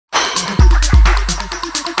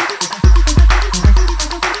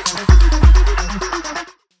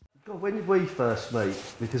did we first meet?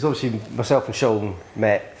 Because obviously myself and Sean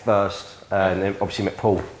met first, and then obviously met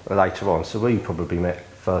Paul later on. So we probably met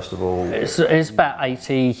first of all. It's about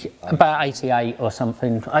 88 or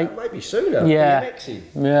something. Maybe sooner. Yeah.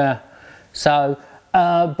 Yeah. So,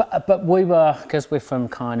 but we were, because we're from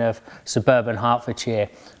kind of suburban Hertfordshire.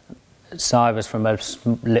 So I was from a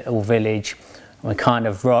little village. We kind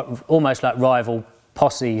of almost like rival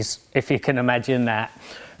posses, if you can imagine that.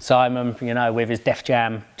 Simon, you know, with his Def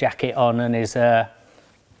Jam jacket on and his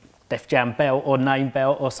Def Jam belt or name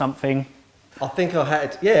belt or something. I think I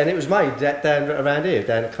had, yeah, and it was made down around here,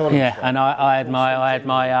 down at Colebooke. Yeah, and I had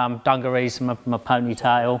my dungarees and my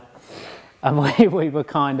ponytail, and we were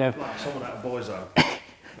kind of like someone out of Boyzone.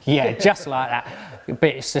 Yeah, just like that. A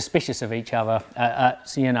bit suspicious of each other.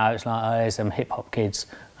 So, you know, it's like there's some hip hop kids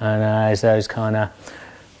and there's those kind of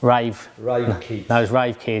rave kids. Those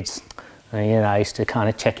rave kids. And, you know, used to kind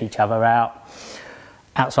of check each other out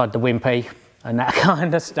outside the Wimpy and that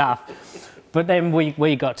kind of stuff. But then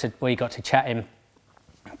we got to chatting,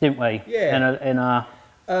 didn't we? Yeah.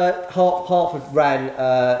 Hertford ran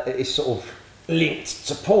is sort of linked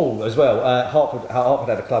to Paul as well. Hertford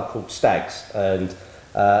had a club called Stags, and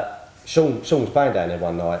Sean was playing down there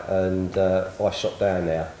one night, and I shot down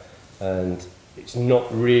there, and it's not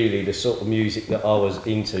really the sort of music that I was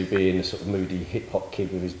into, being the sort of moody hip hop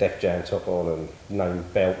kid with his Def Jam top on and name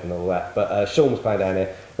belt and all that. But Sean was playing down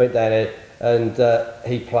there, went down there, and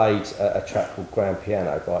he played a track called Grand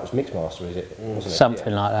Piano. It was Mixmaster, is it? Wasn't it?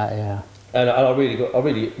 Something like that, yeah. And I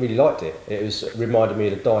really liked it. It reminded me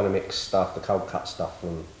of the Dynamics stuff, the Cold Cut stuff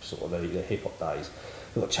from sort of the hip hop days.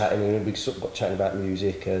 We got chatting, and we sort of got chatting about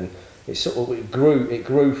music, and it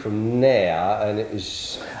grew from there, and it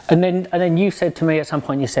was. And then you said to me at some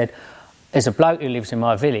point, you said, "There's a bloke who lives in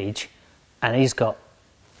my village, and he's got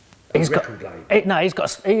a studio He's got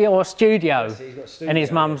a studio in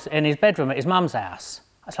his mum's bedroom at his mum's house."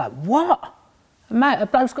 I was like, "What? Mate, a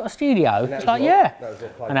bloke's got a studio?" It's like, "Yeah,"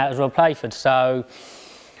 and that was Rob Playford. So,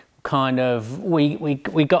 kind of, we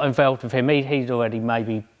got involved with him. He'd already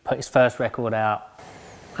maybe put his first record out.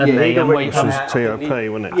 And this was TOP,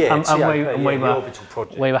 wasn't it? Yeah,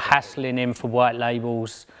 and we were hassling him for white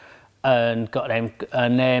labels, and got them,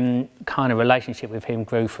 and then kind of relationship with him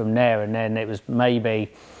grew from there. And then it was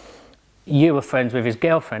maybe you were friends with his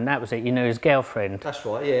girlfriend. That was it. You knew his girlfriend. That's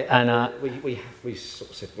right. Yeah. And we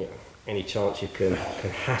sort of said, you know, any chance you can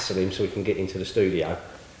hassle him so we can get into the studio.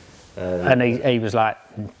 And he was like,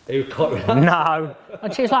 he was quite relaxed. No.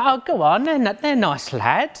 And she was like, "Oh, go on, they're nice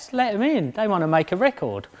lads, let them in, they want to make a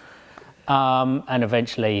record." And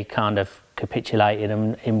eventually kind of capitulated,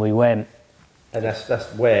 and in we went. And that's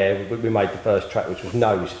where we made the first track, which was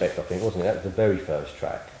No Respect, I think, wasn't it? That was the very first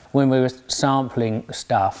track. When we were sampling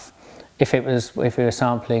stuff, if we were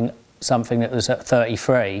sampling something that was at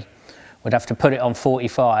 33, we'd have to put it on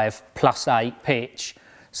 45 +8 pitch,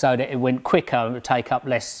 so that it went quicker and would take up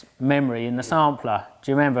less memory in the sampler.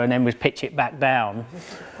 Do you remember? And then we'd pitch it back down.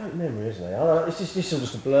 It's a great memory, isn't it? This is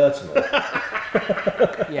just a blur to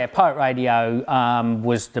me. Yeah, pirate radio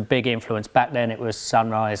was the big influence. Back then it was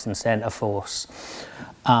Sunrise and Centre Force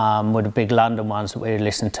were the big London ones that we would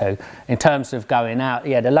listen to. In terms of going out,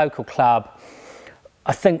 yeah, the local club,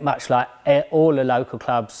 I think much like all the local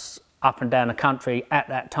clubs up and down the country at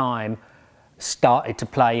that time, started to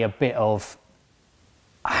play a bit of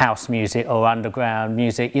house music or underground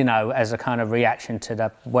music, you know, as a kind of reaction to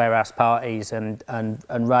the warehouse parties and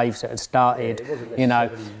raves that had started. Yeah, it wasn't you know,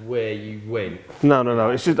 where you went.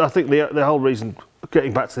 No. It's just, I think the whole reason,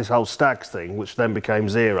 getting back to this whole Stags thing, which then became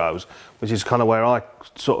Zeros, which is kind of where I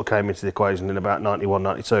sort of came into the equation in about 91,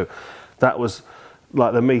 92. That was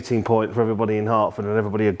like the meeting point for everybody in Hertford, and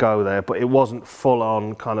everybody would go there, but it wasn't full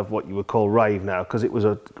on kind of what you would call rave now, because it was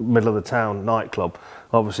a middle of the town nightclub.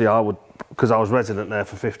 Obviously because I was resident there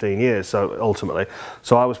for 15 years, so ultimately,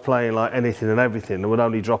 I was playing like anything and everything, and would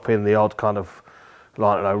only drop in the odd kind of,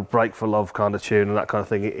 like, I don't know, Break for Love kind of tune and that kind of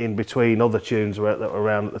thing in between other tunes that were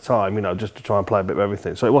around at the time, you know, just to try and play a bit of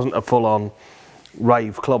everything. So it wasn't a full on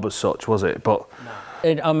rave club as such, was it? But no.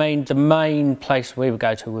 I mean, the main place we would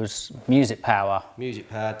go to was Music Power. Music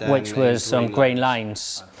Power, down which was on Green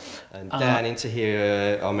Lanes. And down into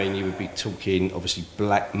here, I mean, you would be talking, obviously,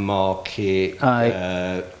 Black Market,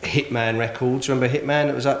 Hitman Records. Remember Hitman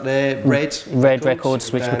that was up there? Red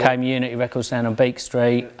Records, which became Unity Records down on Beak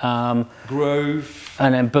Street. Groove.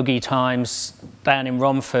 And then Boogie Times down in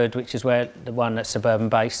Romford, which is where the one that Suburban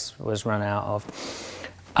Bass was run out of.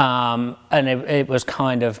 And it was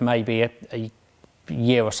kind of maybe a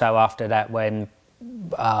year or so after that when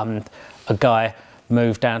a guy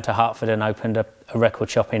moved down to Hertford and opened a record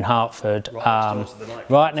shop in Hertford,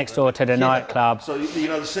 Right next door to the nightclub. So you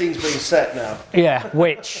know the scene's being set now. Yeah,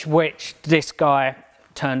 which this guy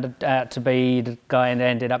turned out to be the guy and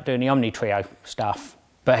ended up doing the Omni Trio stuff.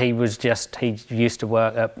 But he used to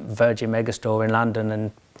work at Virgin Megastore in London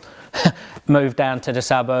and moved down to the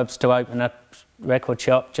suburbs to open a record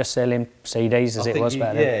shop, just selling CDs as it was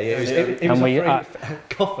back then. It was free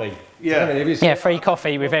coffee. Yeah, free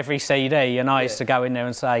coffee with every CD, and I used to go in there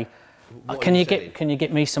and say, can you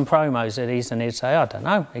get me some promos of these? And he'd say, I don't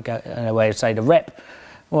know. He'd go, and he'd say, the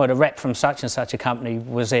rep from such and such a company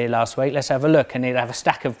was here last week, let's have a look. And he'd have a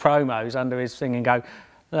stack of promos under his thing and go,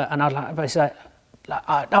 look, and I'd say,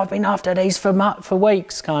 I've been after these for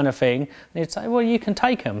weeks, kind of thing. And he'd say, well, you can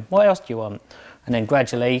take them. What else do you want? And then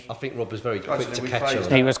gradually, I think Rob was very quick to catch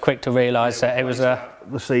on. He was quick to realise that it was the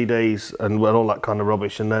CDs and all that kind of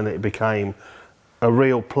rubbish, and then it became a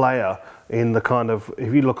real player in the kind of,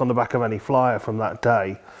 if you look on the back of any flyer from that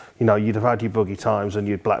day, you know, you'd have had your Boogie Times and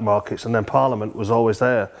your Black Markets, and then Parliament was always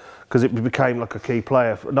there, because it became like a key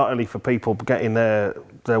player, not only for people getting their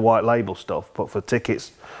white label stuff, but for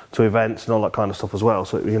tickets to events and all that kind of stuff as well.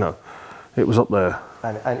 So, you know, it was up there.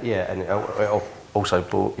 And it also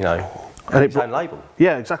brought, you know, its own label.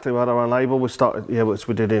 Yeah, exactly. We had our own label. We started, which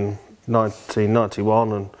we did in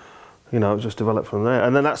 1991, and you know, it just developed from there.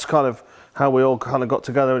 And then that's kind of how we all kind of got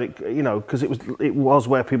together. And it, you know, because it was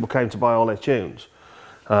where people came to buy all their tunes.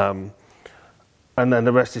 And then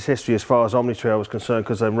the rest is history as far as Omni Trio was concerned.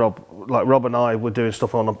 Because then Rob and I were doing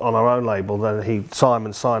stuff on our own label. Then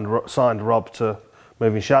Simon signed Rob to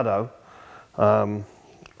Moving Shadow.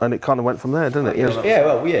 And it kind of went from there, didn't it?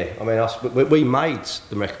 I mean, we made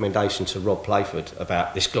the recommendation to Rob Playford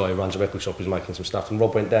about this guy who runs a record shop who's making some stuff, and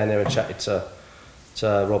Rob went down there and chatted to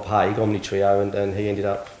Rob Haig, Omni Trio, and he ended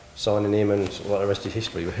up signing him, and the rest is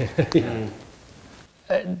history.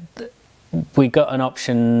 We got an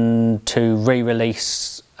option to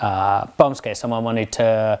re-release Bombscare. Someone wanted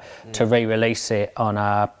to re-release it on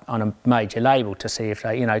a major label to see if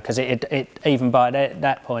they, you know, because it even by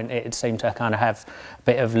that point it seemed to kind of have a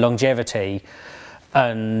bit of longevity,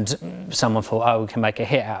 and someone thought, oh, we can make a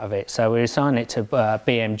hit out of it. So we assigned it to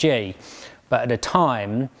BMG, but at the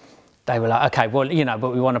time they were like, okay, well, you know, but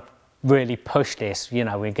we want to really push this, you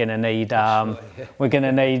know, we're going to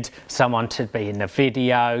need someone to be in the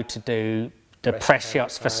video, to do the press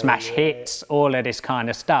shots for smash hits, all of this kind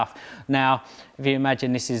of stuff. Now, if you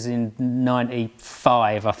imagine this is in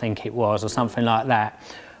 95, I think it was, or something like that,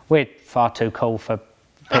 we're far too cool for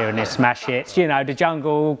appearing in smash hits. You know, the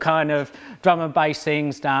jungle kind of drum and bass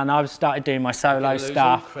things done. I've started doing my solo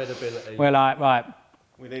stuff. We're like, right,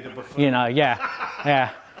 we need a buffer. You know, yeah.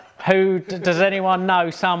 Who does anyone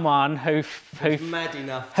know someone who's mad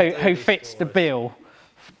enough who fits the bill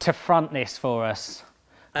to front this for us?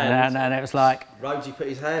 And it was like, Rhodsey put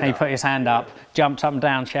his hand up. He put his hand up, jumped up and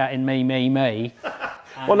down shouting me, me, me.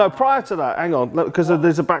 Well, no, prior to that, hang on, because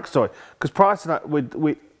there's a backstory. Because prior to that,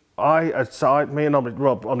 me and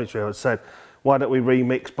Rob Omni Trio had said, why don't we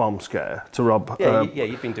remix Bombscare to Rob?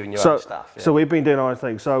 You've been doing your own stuff. Yeah. So we've been doing our own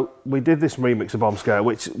thing. So we did this remix of Bombscare,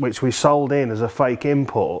 which we sold in as a fake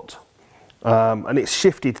import, and it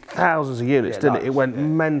shifted thousands of units, didn't it? It went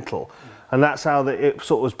mental, and that's how it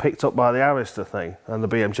sort of was picked up by the Arista thing and the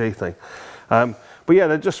BMG thing. But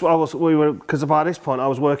yeah, because by this point I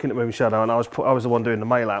was working at Moving Shadow, and I was the one doing the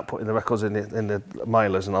mail out, putting the records in the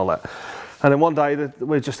mailers and all that. And then one day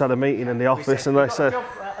we just had a meeting in the office, and they said,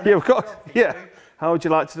 how would you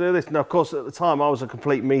like to do this? Now, of course, at the time I was a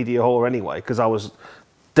complete media whore anyway, because I was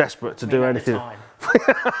desperate to do anything.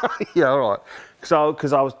 Yeah, all right.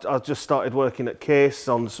 Because I just started working at Kiss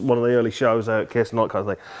on one of the early shows there at Kiss and all that kind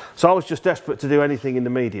of thing. So I was just desperate to do anything in the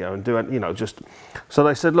media and do it, you know, just. So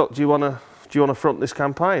they said, look, do you want to front this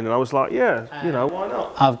campaign? And I was like, yeah, you know, why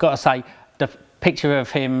not? I've got to say, the picture of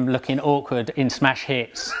him looking awkward in smash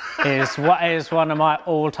hits is one of my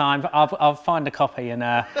all-time. I'll find a copy and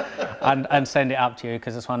send it up to you,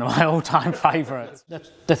 because it's one of my all-time favourites.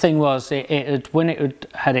 The thing was, when it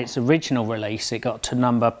had its original release, it got to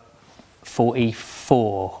number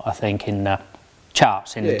 44, I think, in the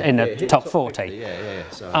charts, in the top 40.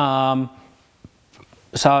 50,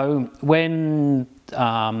 so when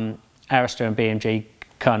Arista and BMG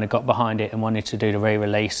kind of got behind it and wanted to do the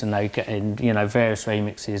re-release, and they get in, you know, various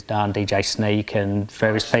remixes done, DJ Sneak and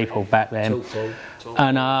various people back then,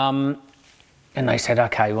 and they said,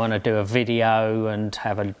 okay, we want to do a video and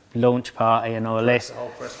have a launch party and all this. The whole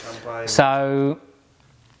press campaign. So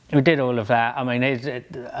we did all of that. I mean,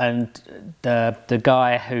 and the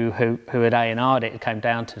guy who had A&R'd it came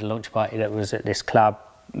down to the launch party that was at this club,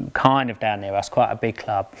 kind of down near us, quite a big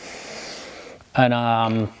club.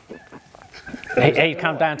 and he'd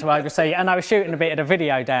come down to oversee, and I was shooting a bit of the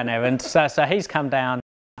video down there, and so he's come down.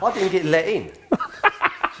 I didn't get let in.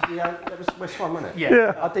 That was West One, wasn't it?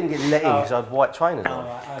 Yeah. I didn't get let in because I had white trainers on.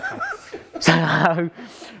 Right, okay.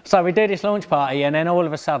 So we do this launch party, and then all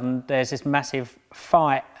of a sudden there's this massive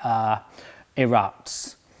fight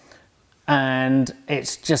erupts, and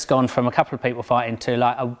it's just gone from a couple of people fighting to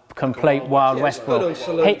like a complete Wild West brawl.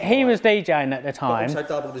 He was DJing at the time. But also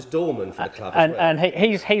doubled as doorman for the club and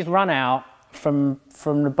he's run out from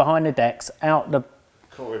behind the decks out the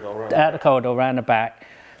corridor round the back,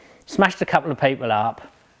 smashed a couple of people up,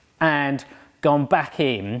 and gone back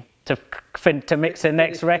in to mix the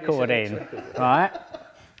next record in, right?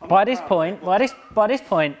 By this point,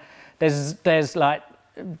 there's like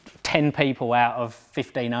 10 people out of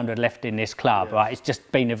 1,500 left in this club, right? It's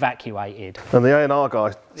just been evacuated. And the A&R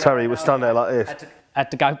guy, Terry, was standing there like this.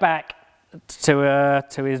 Had to go back to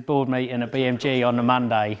his board meeting at BMG on the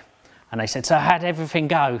Monday, and they said, "So how'd everything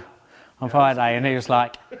go on Friday?" And he was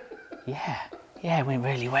like, "Yeah, it went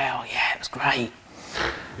really well. Yeah, it was great."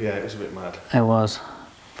 Yeah, it was a bit mad. It was,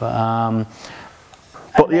 but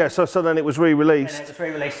yeah, so then it was re-released. And it was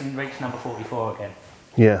re-released and reached number 44 again.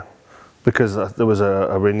 Yeah, because there was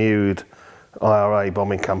a renewed IRA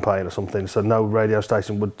bombing campaign or something, so no radio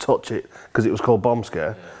station would touch it because it was called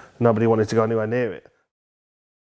Bombscare. Nobody wanted to go anywhere near it.